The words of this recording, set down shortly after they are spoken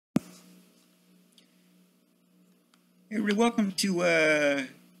Hey, everybody, welcome to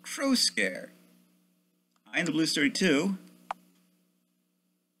Crowscare. I'm the Blues 32.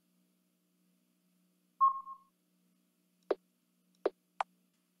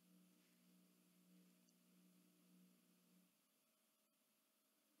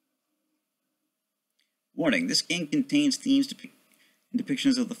 Warning, this game contains themes and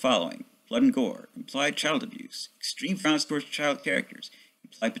depictions of the following: blood and gore, implied child abuse, extreme violence towards child characters,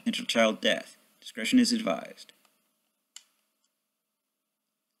 implied potential child death. Discretion is advised.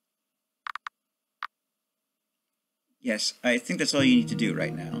 Yes, I think that's all you need to do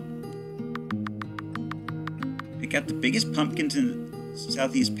right now. Pick out the biggest pumpkins in the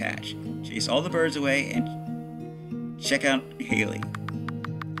southeast patch, chase all the birds away, and check out Haley.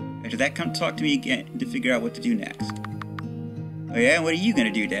 After that, come talk to me again to figure out what to do next. Oh yeah? What are you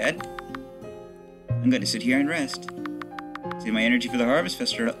gonna do, Dad? I'm gonna sit here and rest. Save my energy for the Harvest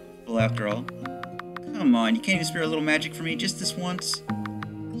Festival, after all. Come on, you can't even spare a little magic for me just this once?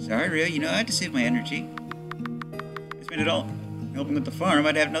 Sorry, Rio, you know I had to save my energy. Spend it all helping with the farm,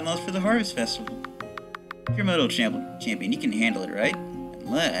 I'd have nothing else for the Harvest Festival. You're my little champion, you can handle it, right?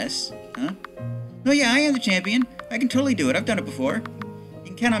 Unless, huh? No, yeah, I am the champion. I can totally do it. I've done it before. You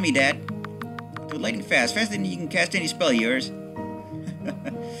can count on me, Dad. Do it lightning fast, faster than you can cast any spell of yours.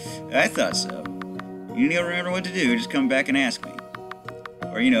 I thought so. You don't remember what to do, just come back and ask me.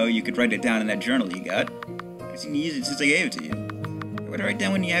 Or, you know, you could write it down in that journal you got. I've seen you use it since I gave it to you. I would write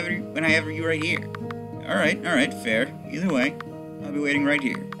down when I have you right here. Alright, fair. Either way, I'll be waiting right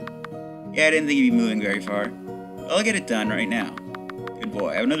here. Yeah, I didn't think you'd be moving very far. Well, I'll get it done right now. Good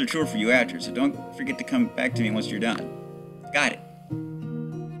boy. I have another chore for you after, so don't forget to come back to me once you're done. Got it.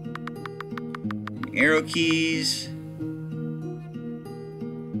 Arrow keys.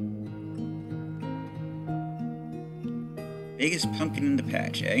 Biggest pumpkin in the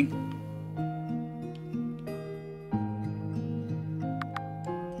patch, eh?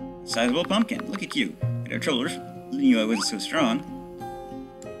 Sizable pumpkin. Look at you. I'd have trouble knew I wasn't so strong.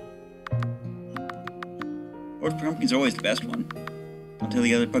 Dwarf pumpkins are always the best one. Don't tell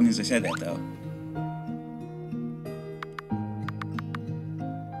the other pumpkins I said that, though.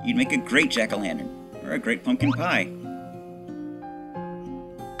 You'd make a great jack-o'-lantern, or a great pumpkin pie.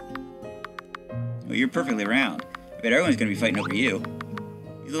 Oh, you're perfectly round. I bet everyone's gonna be fighting over you.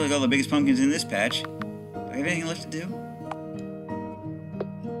 You look like all the biggest pumpkins in this patch. Do I have anything left to do?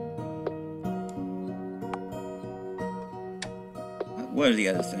 What are the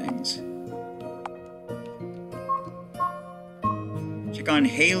other things? Check on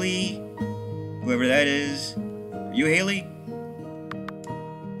Haley, whoever that is. Are you Haley?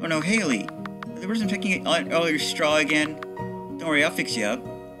 Oh no, Haley. The person picking all your straw again. Don't worry, I'll fix you up.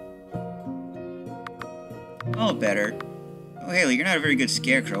 All better. Oh Haley, you're not a very good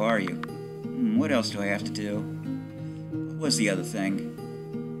scarecrow, are you? What else do I have to do? What was the other thing?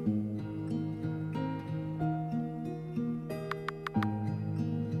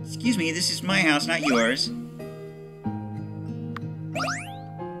 Excuse me, this is my house, not yours.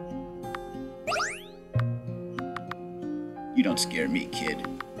 You don't scare me, kid.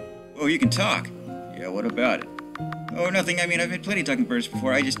 Oh, you can talk. Yeah, what about it? Oh, nothing. I mean, I've had plenty of talking birds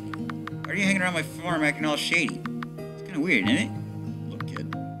before. Why are you hanging around my farm acting all shady? It's kind of weird, isn't it? Look,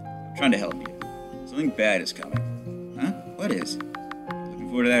 kid. I'm trying to help you. Something bad is coming. Huh? What is? Looking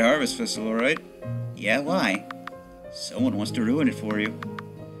forward to that Harvest Festival, right? Yeah, why? Someone wants to ruin it for you.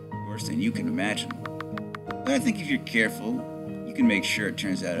 Worse than you can imagine. But I think if you're careful, you can make sure it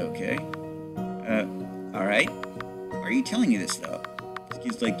turns out okay. Alright? Why are you telling me this, though? It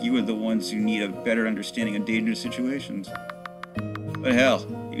feels like you are the ones who need a better understanding of dangerous situations. But hell,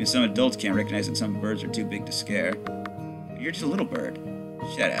 even some adults can't recognize that some birds are too big to scare. But you're just a little bird.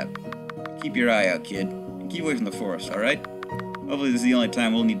 Shut up. Keep your eye out, kid. And keep away from the forest, alright? Hopefully this is the only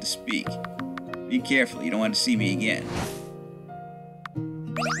time we'll need to speak. Be careful, you don't want to see me again.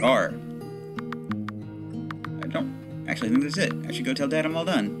 Or, I don't actually think that's it. I should go tell Dad I'm all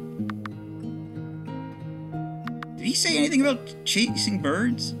done. Did he say anything about chasing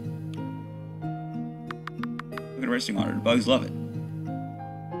birds? Look at a resting on it. The bugs love it.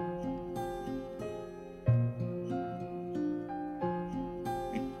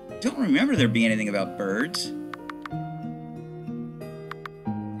 I don't remember there being anything about birds.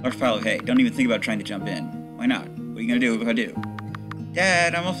 Large pile of hay. Don't even think about trying to jump in. Why not? What are you gonna do if I do?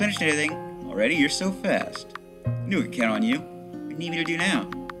 Dad, I'm all finished anything. Already? You're so fast. I knew we could count on you. What do you need me to do now?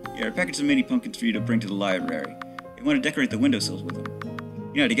 Yeah, a package of mini pumpkins for you to bring to the library. They want to decorate the windowsills with them.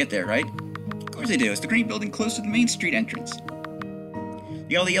 You know how to get there, right? Of course I do. It's the green building close to the main street entrance. You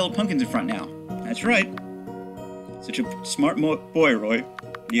got all the yellow pumpkins in front now. That's right. Such a smart boy, Roy.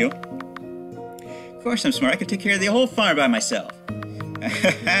 You? Of course I'm smart. I could take care of the whole farm by myself.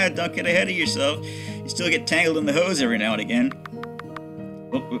 Don't get ahead of yourself. You still get tangled in the hose every now and again.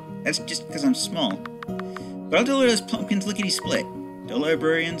 Well, that's just because I'm small. But I'll deliver those pumpkins lickety-split. Tell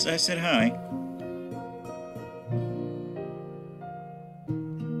librarians I said hi.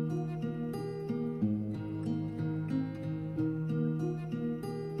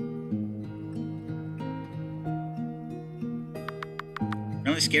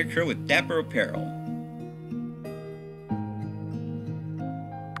 Friendly scarecrow with dapper apparel.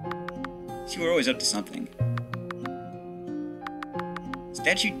 See, we're always up to something.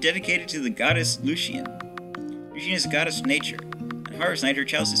 Statue dedicated to the goddess Lucian. Lucian is a goddess of nature. On harvest night, her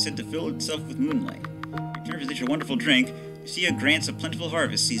chalice is said to fill itself with moonlight. In return for such a wonderful drink, Lucia grants a plentiful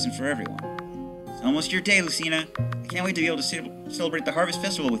harvest season for everyone. It's almost your day, Lucina. I can't wait to be able to celebrate the harvest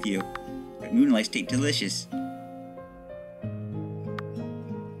festival with you. That moonlight's taste delicious.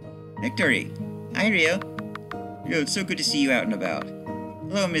 Victory! Hi, Rio. Rio, it's so good to see you out and about.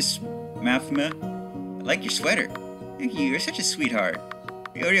 Hello, Miss Mafma. I like your sweater. Thank you, you're such a sweetheart.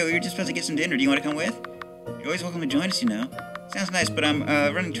 Rio, we were just about to get some dinner. Do you want to come with? You're always welcome to join us, you know. Sounds nice, but I'm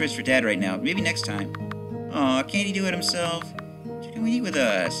running tours for Dad right now. Maybe next time. Aw, can't he do it himself? Should come eat with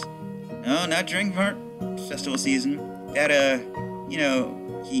us? No, not during festival season. Dad, you know,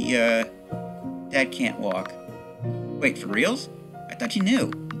 Dad can't walk. Wait, for reals? I thought you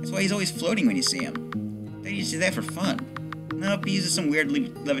knew. That's why he's always floating when you see him. I thought he just did that for fun. Nope, he uses some weird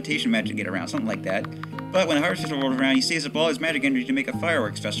levitation magic to get around, something like that. But when the harvest festival rolls around, he saves up all his magic energy to make a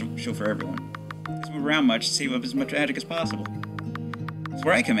fireworks festival show for everyone. He doesn't move around much to save up as much magic as possible. That's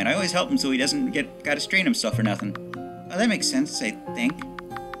where I come in. I always help him so he doesn't gotta strain himself or nothing. Oh, that makes sense, I think.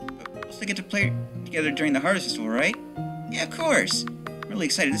 But we'll still get to play together during the harvest festival, right? Yeah, of course. I'm really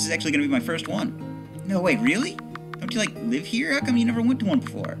excited. This is actually gonna be my first one. No, wait, really? Don't you, live here? How come you never went to one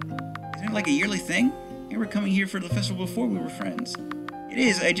before? Isn't it like a yearly thing? You were coming here for the festival before we were friends. It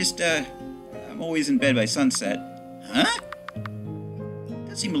is, I'm always in bed by sunset. Huh?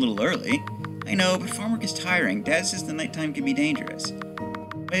 That seemed a little early. I know, but farm work is tiring. Dad says the nighttime can be dangerous.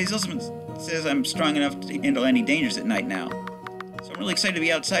 But he also says I'm strong enough to handle any dangers at night now. So I'm really excited to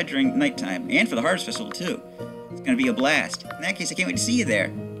be outside during nighttime, and for the harvest festival too. It's gonna be a blast. In that case, I can't wait to see you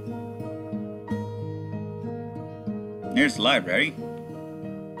there. There's the library.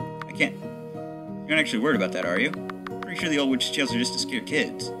 I can't... You're not actually worried about that, are you? Pretty sure the old witch's tales are just to scare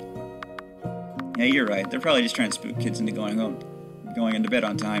kids. Yeah, you're right. They're probably just trying to spook kids into going into bed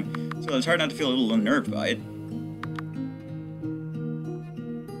on time, so it's hard not to feel a little unnerved by it.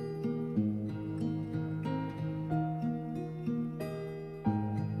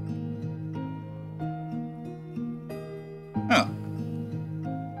 Oh.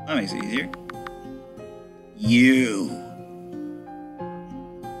 That makes it easier. You.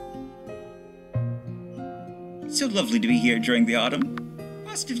 It's so lovely to be here during the autumn.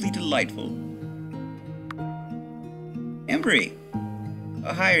 Positively delightful. Embry.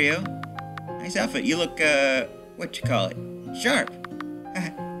 Oh, hi, Rio. Nice outfit. You look, what you call it? Sharp.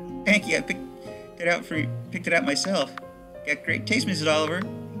 Thank you. I picked it out myself. Got great taste, Mrs. Oliver.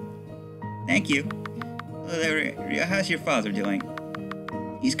 Thank you. Hello there, Rio. How's your father doing?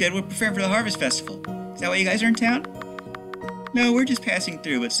 He's good. We're preparing for the harvest festival. Is that why you guys are in town? No, we're just passing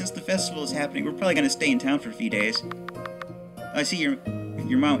through, but since the festival is happening, we're probably going to stay in town for a few days. I see your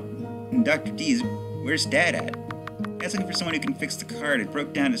mom and Dr. D's. Where's Dad at? Dad's looking for someone who can fix the cart. It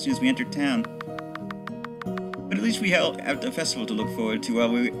broke down as soon as we entered town. But at least we have the festival to look forward to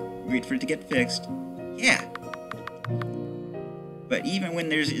while we wait for it to get fixed. Yeah. But even when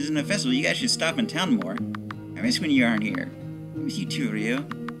there isn't a festival, you guys should stop in town more. I miss when you aren't here. I miss you too, Rio.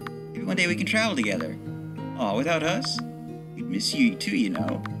 Maybe one day we can travel together. Aw, without us? We'd miss you too, you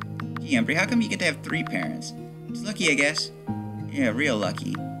know. Gee, Embry, how come you get to have 3 parents? It's lucky, I guess. Yeah, real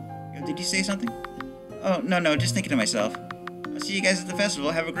lucky. Did you say something? Oh, no, just thinking to myself. I'll see you guys at the festival.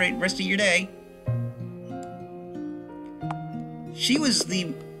 Have a great rest of your day. She was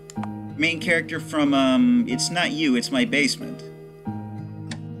the main character from, It's Not You, It's My Basement.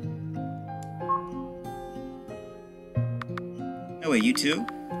 No way, you two?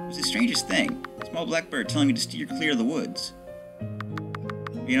 It was the strangest thing. A small black bird telling me to steer clear of the woods.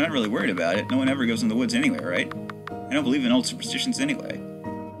 You're not really worried about it. No one ever goes in the woods anyway, right? I don't believe in old superstitions anyway.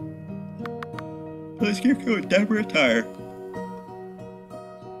 Let's get going. Time for a tire.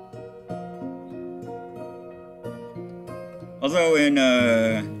 Although in,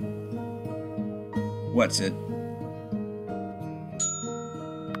 what's it?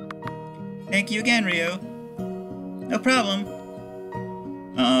 Thank you again, Rio. No problem.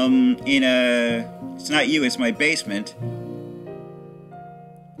 It's Not You, It's My Basement.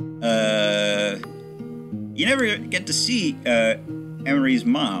 You never get to see Emery's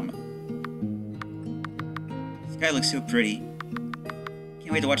mom. The sky looks so pretty.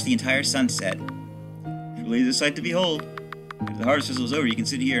 Can't wait to watch the entire sunset. Truly a sight to behold. After the harvest festival's over, you can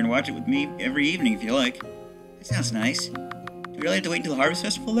sit here and watch it with me every evening if you like. That sounds nice. Do we really have to wait until the harvest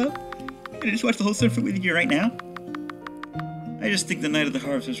festival, though? Can I just watch the whole sunset with you right now? I just think the night of the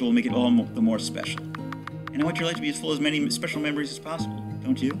harvest festival will make it all the more special. And I want your life to be as full as many special memories as possible,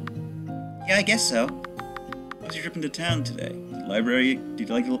 don't you? Yeah, I guess so. How was your trip into town today? Did you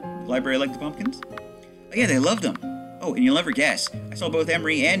like the library like the pumpkins? Oh yeah, they loved them. Oh, and you'll never guess, I saw both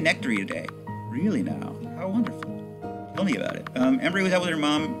Emery and Nectary today. Really now? How wonderful. Tell me about it. Emery was out with her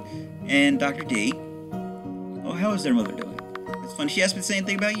mom and Dr. D. Oh, how is their mother doing? That's fun. She asked me the same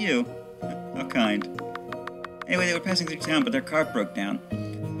thing about you. How kind. Anyway, they were passing through town, but their car broke down.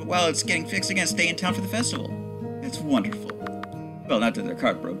 But while it's getting fixed, they're gonna stay in town for the festival. That's wonderful. Well, not that their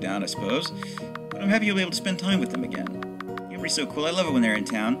car broke down, I suppose. But I'm happy you'll be able to spend time with them again. Emery's so cool. I love it when they're in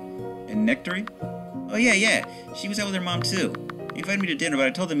town. And Nectary? Oh, yeah. She was out with her mom, too. They invited me to dinner, but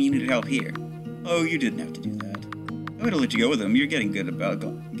I told them you needed help here. Oh, you didn't have to do that. I would have let you go with them. You're getting good about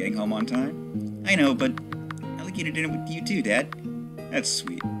getting home on time. I know, but I'd like you to dinner with you, too, Dad. That's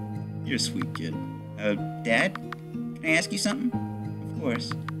sweet. You're a sweet kid. Dad? Can I ask you something? Of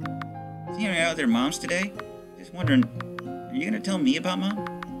course. Seeing her out with their moms today? Just wondering, are you gonna tell me about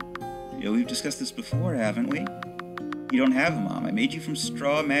Mom? Yeah, we've discussed this before, haven't we? You don't have a mom. I made you from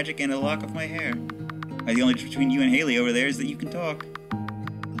straw, magic, and a lock of my hair. The only difference between you and Haley over there is that you can talk.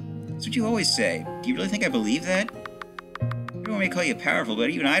 That's what you always say. Do you really think I believe that? Everyone may call you powerful,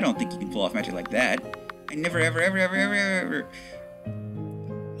 but even I don't think you can pull off magic like that. I never heard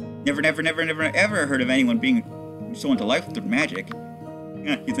of anyone being so into life with their magic.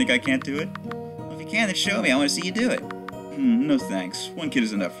 You think I can't do it? Well, if you can, then show me. I want to see you do it. No thanks. One kid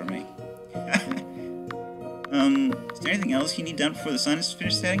is enough for me. Is there anything else you need done before the sun is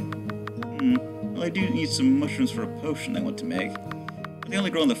finished setting? Well, I do need some mushrooms for a potion I want to make. But they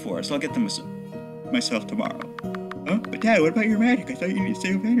only grow in the forest, so I'll get them myself tomorrow. Huh? But Dad, what about your magic? I thought you needed to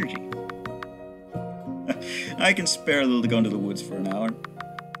save energy. I can spare a little to go into the woods for an hour.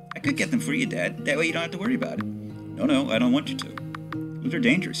 I could get them for you, Dad. That way you don't have to worry about it. No, I don't want you to. Those are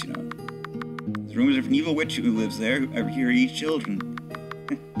dangerous, you know. There's rumors of an evil witch who lives there who here eats children.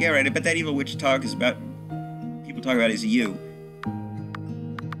 Yeah, right, I bet that evil witch people talk about is you.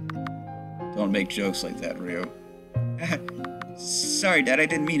 Don't make jokes like that, Rio. Sorry, Dad, I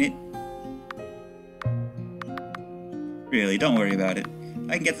didn't mean it. Really, don't worry about it.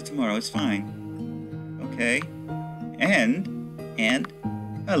 I can get them tomorrow, it's fine. Okay. And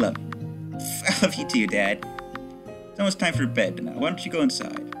I love you. I love you too, Dad. It's almost time for bed now. Why don't you go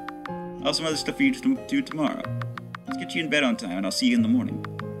inside? I'll have some other stuff for you to do tomorrow. Let's get you in bed on time, and I'll see you in the morning.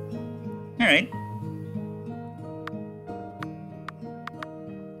 Alright.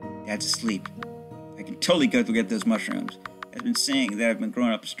 Dad's asleep. I can totally go to get those mushrooms. I've been saying that I've been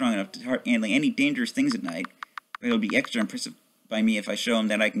growing up strong enough to start handling any dangerous things at night, but it'll be extra impressive by me if I show him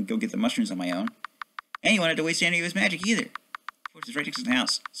that I can go get the mushrooms on my own. And he won't have to waste any of his magic either. Of course, it's right next to the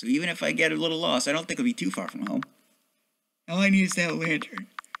house, so even if I get a little lost, I don't think it'll be too far from home. All I need is that lantern.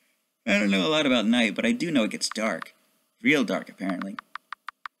 I don't know a lot about night, but I do know it gets dark. Real dark, apparently.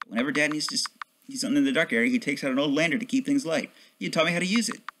 But whenever Dad needs something in the dark area, he takes out an old lantern to keep things light. He taught me how to use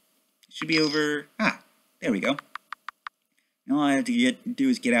it. It should be over... there we go. Now all I have to do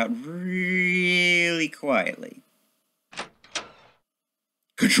is get out really quietly.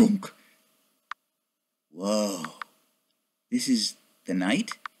 Ka-chunk! Whoa. This is the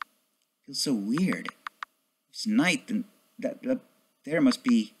night? Feels so weird. If it's night, then that there must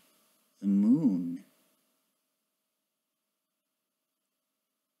be the moon.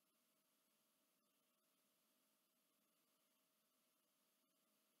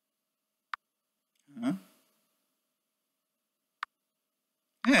 Huh?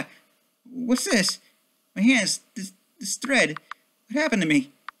 What's this? My hands, this thread. What happened to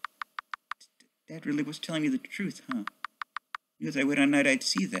me? Dad really was telling me the truth, huh? Knew as I went on night I'd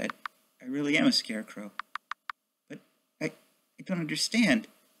see that. I really am a scarecrow. But I don't understand.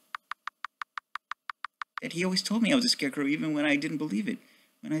 Dad, he always told me I was a scarecrow even when I didn't believe it.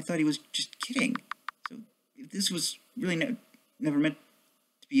 When I thought he was just kidding. So if this was really never meant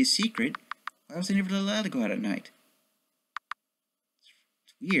to be a secret, why was I never allowed to go out at night?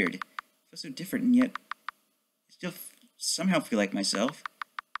 It's weird. It feels so different, and yet I still somehow feel like myself.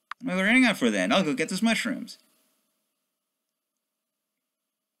 What am I running out for then? I'll go get those mushrooms.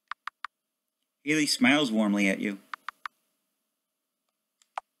 Haley smiles warmly at you.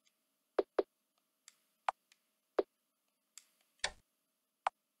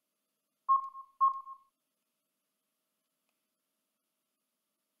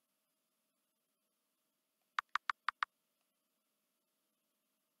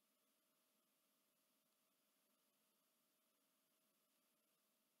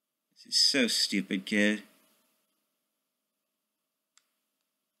 This is so stupid, kid.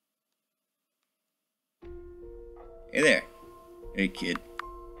 Hey there. Hey, kid.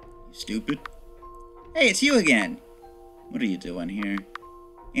 You stupid? Hey, it's you again. What are you doing here?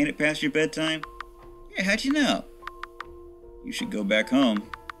 Ain't it past your bedtime? Yeah, how'd you know? You should go back home.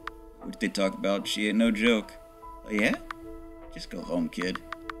 What did they talk about? She ain't no joke. Oh, yeah? Just go home, kid.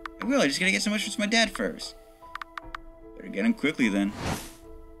 I will. I just gotta get some mushrooms from my dad first. Better get them quickly, then.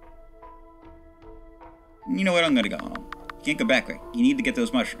 You know what? I'm gonna go home. You can't go back, right? You need to get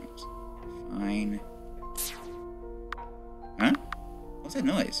those mushrooms. Fine. Huh? What's that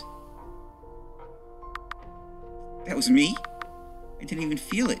noise? That was me? I didn't even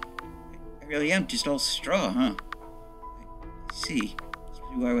feel it. I really am just all straw, huh? I see. That's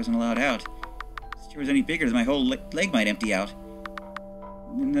probably why I wasn't allowed out. If the chair was any bigger, then my whole leg might empty out.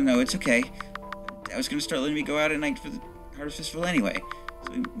 No, it's okay. I was gonna start letting me go out at night for the Harvest Festival anyway,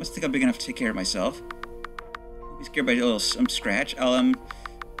 so I must think I'm big enough to take care of myself. Don't be scared by a little scratch. I'll,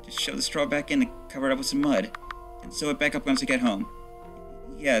 just shove the straw back in and cover it up with some mud, and sew it back up once I get home.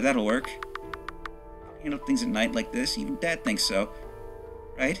 Yeah, that'll work. Handle things at night like this, even Dad thinks so.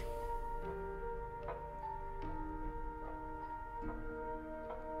 Right?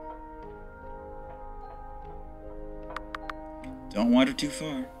 Don't wander too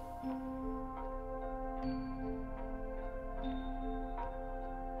far.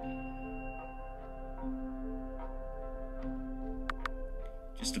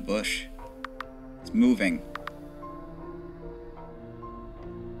 Just a bush. It's moving.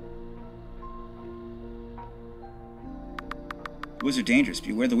 The woods are dangerous.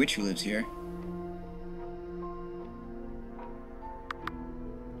 Beware the witch who lives here.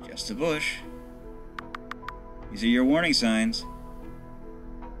 Just a bush. These are your warning signs.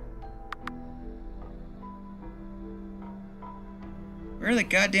 Where are the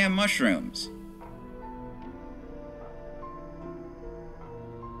goddamn mushrooms?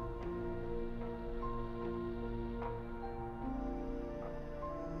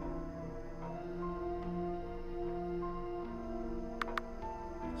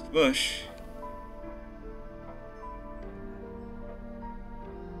 Just a bush.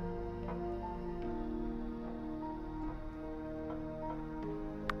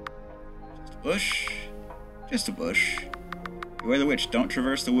 Just a bush. Just a bush. Beware the witch. Don't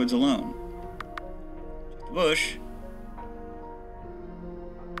traverse the woods alone. Just a bush.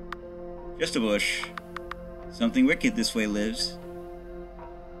 Just a bush. Something wicked this way lives.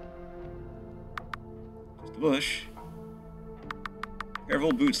 Just a bush. A pair of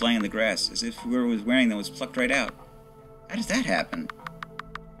old boots lying in the grass, as if whoever was wearing them was plucked right out. How does that happen?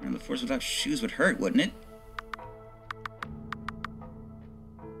 And the force without shoes would hurt, wouldn't it?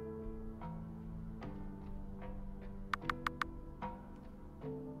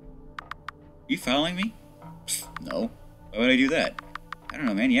 You following me? Pfft, no. Why would I do that? I don't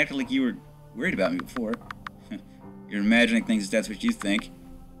know, man. You acted like you were worried about me before. You're imagining things if that's what you think.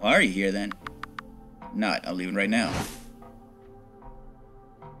 Why are you here, then? Not. I'll leave it right now.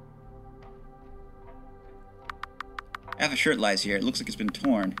 Half a shirt lies here. It looks like it's been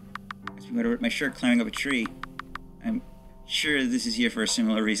torn. Must be where I ripped my shirt climbing up a tree. I'm sure this is here for a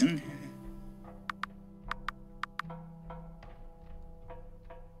similar reason.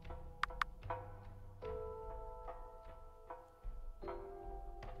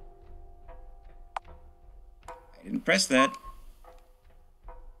 I didn't press that.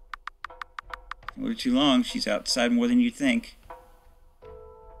 Don't wait too long. She's outside more than you think.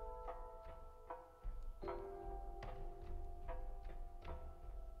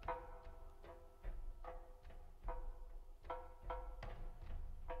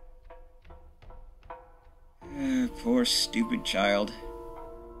 Poor stupid child.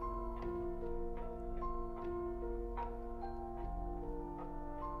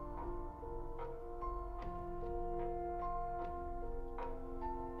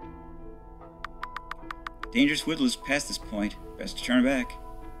 Dangerous wood lives past this point. Best to turn back.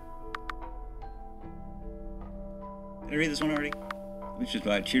 Did I read this one already? Which is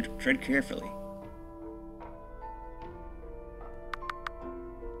why tread carefully.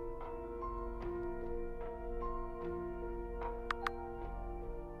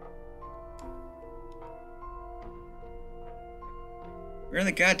 Where are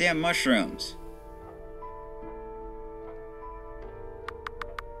the goddamn mushrooms?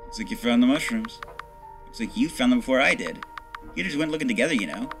 Looks like you found the mushrooms. Looks like you found them before I did. You just went looking together, you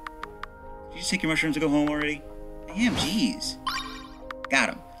know. Did you just take your mushrooms and go home already? Damn, jeez. Got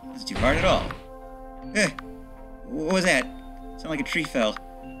him. Wasn't too hard at all. What was that? Sounded like a tree fell.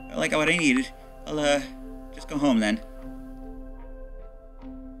 I like what I needed. I'll, just go home then.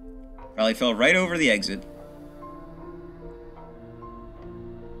 Probably fell right over the exit.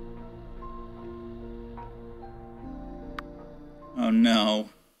 Oh no.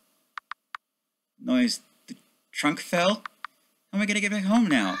 Noise. The trunk fell? How am I gonna get back home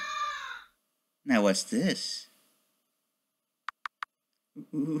now? Now what's this?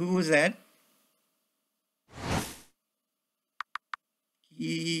 Who was that?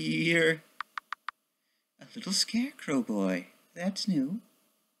 You're a little scarecrow boy. That's new.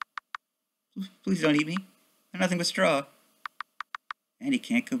 Please don't eat me. I'm nothing but straw. And he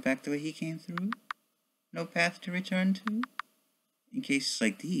can't go back the way he came through? No path to return to? In cases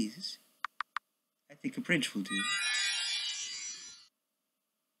like these, I think a bridge will do.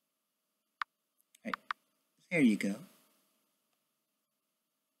 Right. There you go.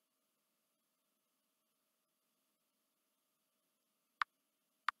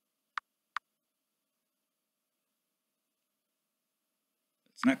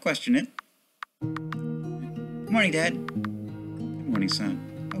 Let's not question it. Good morning, Dad. Good morning,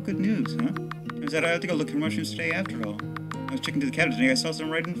 son. Oh, good news, huh? Turns out I have to go look for mushrooms today after all. I was checking to the cabinet today, I saw some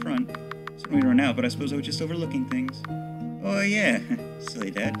right in front. Certainly run out, but I suppose I was just overlooking things. Oh, yeah.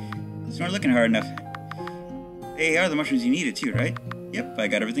 Silly Dad. Just weren't looking hard enough. They are the mushrooms you needed, too, right? Yep, I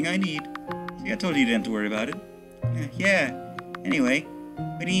got everything I need. See, I told you didn't have to worry about it. Yeah. Anyway,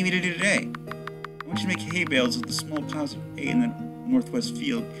 what do you need me to do today? I want you to make hay bales with the small piles of hay in the northwest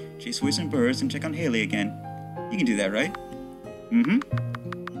field, chase away some birds, and check on Haley again. You can do that, right? Mm-hmm.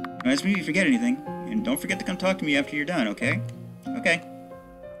 Don't ask me if you forget anything, and don't forget to come talk to me after you're done, okay? Okay.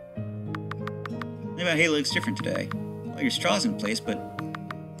 Something about Haley looks different today. Well, your straw's in place, but...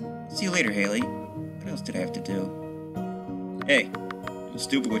 See you later, Haley. What else did I have to do? Hey, it was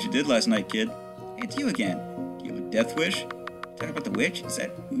stupid what you did last night, kid. Hey, it's you again. Do you have a death wish? Talk about the witch? Is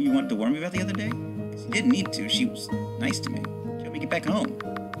that who you wanted to warn me about the other day? Because you didn't need to. She was nice to me. She helped me get back home.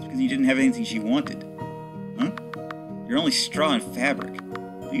 It's because you didn't have anything she wanted. Huh? You're only straw and fabric.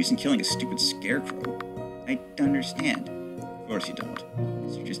 No use in killing a stupid scarecrow. I don't understand. Of course you don't.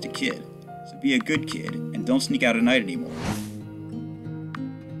 Because you're just a kid. So be a good kid, and don't sneak out at night anymore.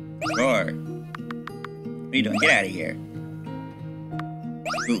 Roar. What are you doing? Get out of here.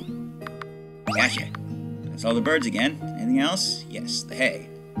 Ooh. Gotcha. That's all the birds again. Anything else? Yes, the hay.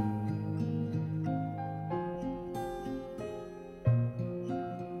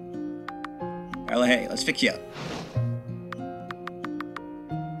 Pile of hay. Let's fix you up.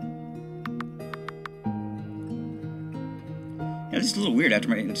 You know, this is a little weird after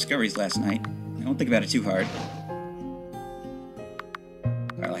my discoveries last night. I don't think about it too hard.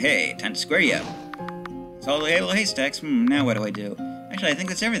 Pile of hay. Time to square you up. It's all the little haystacks. Now what do I do? Actually, I think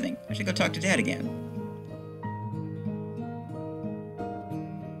that's everything. I should go talk to Dad again.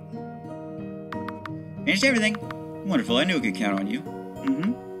 Finished everything. Wonderful. I knew I could count on you.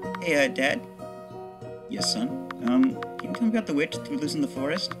 Mm-hmm. Hey, Dad. Yes, son. Can you tell me about the witch who lives in the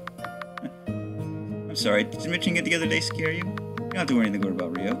forest? I'm sorry. Did mentioning it the other day scare you? You don't have to worry anything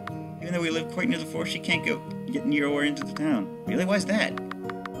about Rio. Even though we live quite near the forest, she can't get near or into the town. Really? Why's that?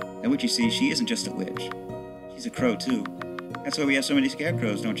 That witch, you see, she isn't just a witch. She's a crow, too. That's why we have so many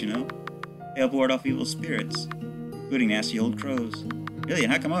scarecrows, don't you know? They help ward off evil spirits, including nasty old crows. Really,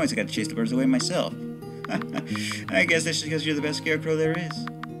 and how come I always got to chase the birds away myself? I guess that's just because you're the best scarecrow there is.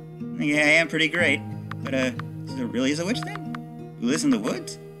 Yeah, I am pretty great. But, so there really is a witch then? Who lives in the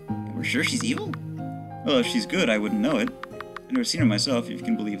woods? And we're sure she's evil? Well, if she's good, I wouldn't know it. I've never seen her myself, if you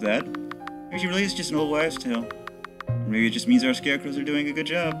can believe that. Maybe she really is just an old wives' tale. Or maybe it just means our scarecrows are doing a good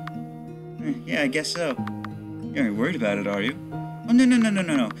job. Yeah, I guess so. You aren't worried about it, are you? Oh,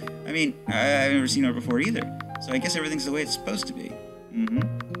 no. I mean, I've never seen her before either. So I guess everything's the way it's supposed to be. Mm-hmm.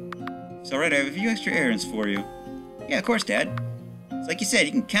 It's alright, I have a few extra errands for you. Yeah, of course, Dad. It's like you said,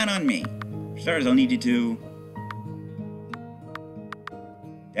 you can count on me. For starters, I'll need you to...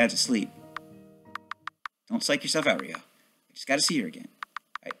 Dad's asleep. Don't psych yourself out, Rio. I just gotta see her again.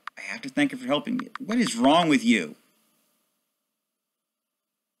 I have to thank her for helping me. What is wrong with you?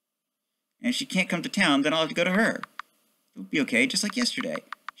 And if she can't come to town, then I'll have to go to her. It'll be okay, just like yesterday.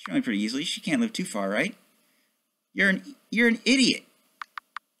 She ran pretty easily. She can't live too far, right? You're an idiot.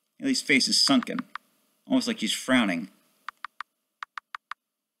 Ellie's face is sunken, almost like she's frowning.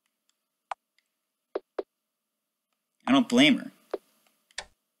 I don't blame her.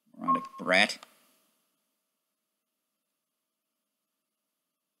 Moronic brat.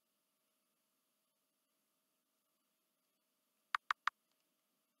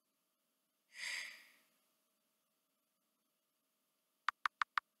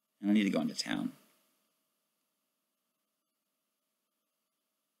 I don't need to go into town.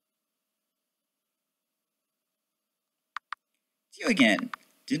 It's you again.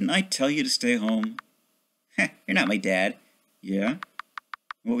 Didn't I tell you to stay home? Heh, you're not my dad. Yeah?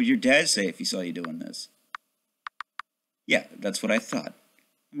 What would your dad say if he saw you doing this? Yeah, that's what I thought.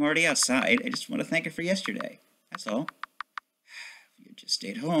 I'm already outside. I just want to thank her for yesterday. That's all. If you had just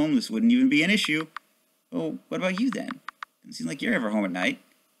stayed home, this wouldn't even be an issue. Well, what about you then? Doesn't seem like you're ever home at night.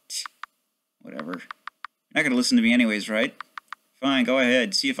 Whatever. You're not going to listen to me anyways, right? Fine, go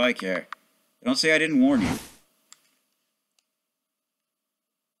ahead. See if I care. But don't say I didn't warn you.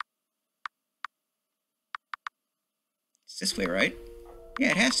 It's this way, right?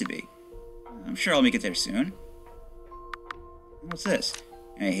 Yeah, it has to be. I'm sure I'll make it there soon. What's this?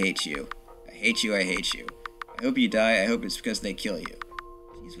 I hate you. I hate you, I hate you. I hope you die, I hope it's because they kill you.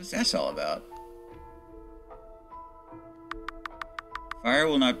 Jeez, what's that all about? Fire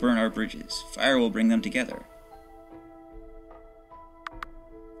will not burn our bridges. Fire will bring them together.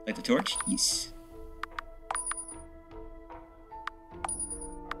 Light the torch? Yes.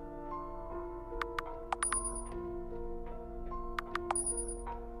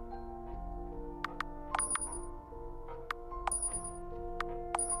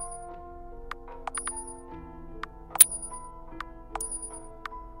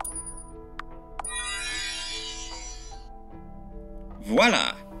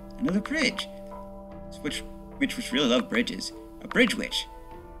 Voila! Another bridge. Witch really love bridges. A bridge witch.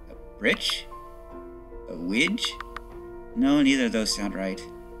 A bridge? A widge? No, neither of those sound right.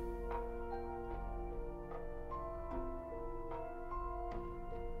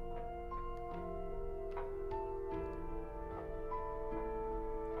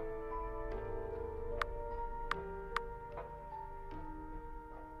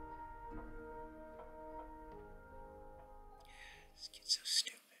 This kid's so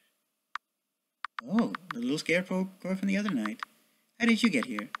stupid. Oh, the little scarecrow boy from the other night. How did you get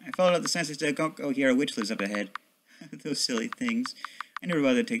here? I followed up the census to go here. A witch lives up ahead. Those silly things. I never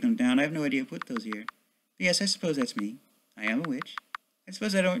bothered to take them down. I have no idea who put those here. But yes, I suppose that's me. I am a witch. I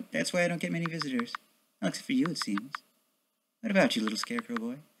suppose that's why I don't get many visitors. Well, except for you, it seems. What about you, little scarecrow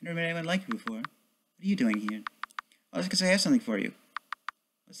boy? I never met anyone like you before. What are you doing here? Oh, that's because I have something for you.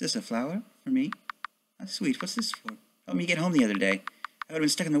 What's this, a flower? For me? Oh, sweet. What's this for? Helped me get home the other day. I would have been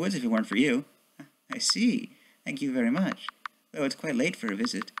stuck in the woods if it weren't for you. I see. Thank you very much. Though it's quite late for a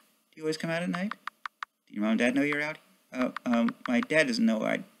visit. Do you always come out at night? Do your mom and dad know you're out? My dad doesn't know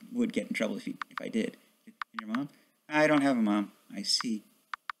I would get in trouble if I did. And your mom? I don't have a mom. I see.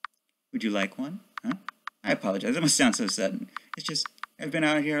 Would you like one? Huh? I apologize. That must sound so sudden. It's just, I've been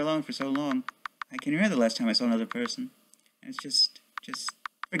out here alone for so long. I can remember the last time I saw another person. And it's just,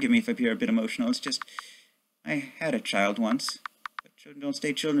 forgive me if I appear a bit emotional. It's just, I had a child once. But children don't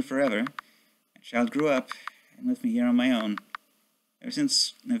stay children forever. That child grew up and left me here on my own. Ever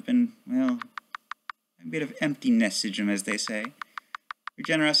since, I've been, well, a bit of empty nest syndrome, as they say. Your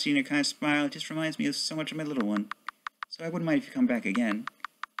generosity and your kind smile just reminds me of so much of my little one. So I wouldn't mind if you come back again.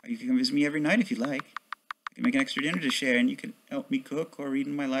 Or you can come visit me every night if you'd like. I can make an extra dinner to share, and you can help me cook, or read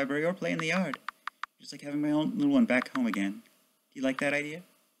in my library, or play in the yard. Just like having my own little one back home again. Do you like that idea?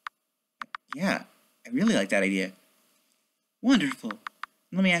 Yeah, I really like that idea. Wonderful.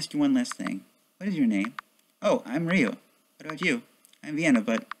 Let me ask you one last thing. What is your name? Oh, I'm Rio. What about you? I'm Vienna,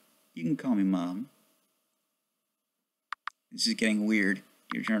 but you can call me Mom. This is getting weird.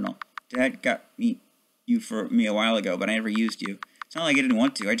 Dear Journal. Dad got you for me a while ago, but I never used you. It's not like I didn't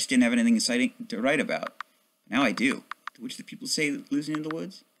want to. I just didn't have anything exciting to write about. Now I do. The witch that people say lives in the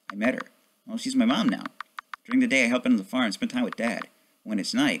woods? I met her. Well, she's my mom now. During the day, I help out on the farm and spend time with Dad. When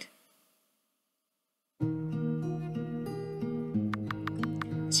it's night, I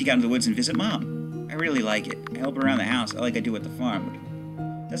sneak out into the woods and visit Mom. I really like it. I help her around the house, like I do at the farm, but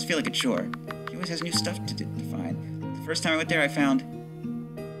it does feel like a chore. She always has new stuff to find. The first time I went there, I found...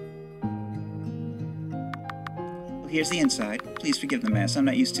 Well, here's the inside. Please forgive the mess. I'm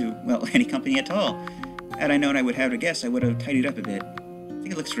not used to, well, any company at all. Had I known I would have a guest, I would have tidied up a bit. I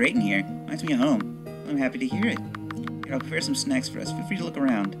think it looks great in here. Reminds me of home. I'm happy to hear it. Here, I'll prepare some snacks for us. Feel free to look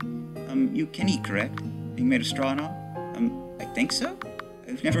around. You can eat, correct? Being made of straw and all? I think so?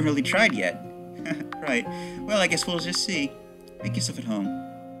 I've never really tried yet. Right. Well, I guess we'll just see. Make yourself at home.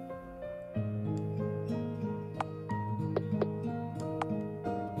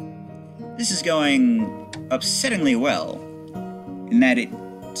 This is going upsettingly well, in that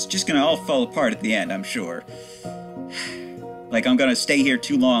it's just gonna all fall apart at the end, I'm sure. Like, I'm gonna stay here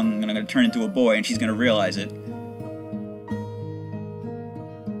too long, and I'm gonna turn into a boy, and she's gonna realize it.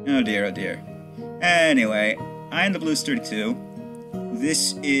 Oh dear, oh dear. Anyway, I'm the Blues 32.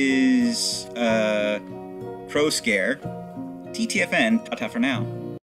 This is, Crowscare. TTFN, ta-ta for now.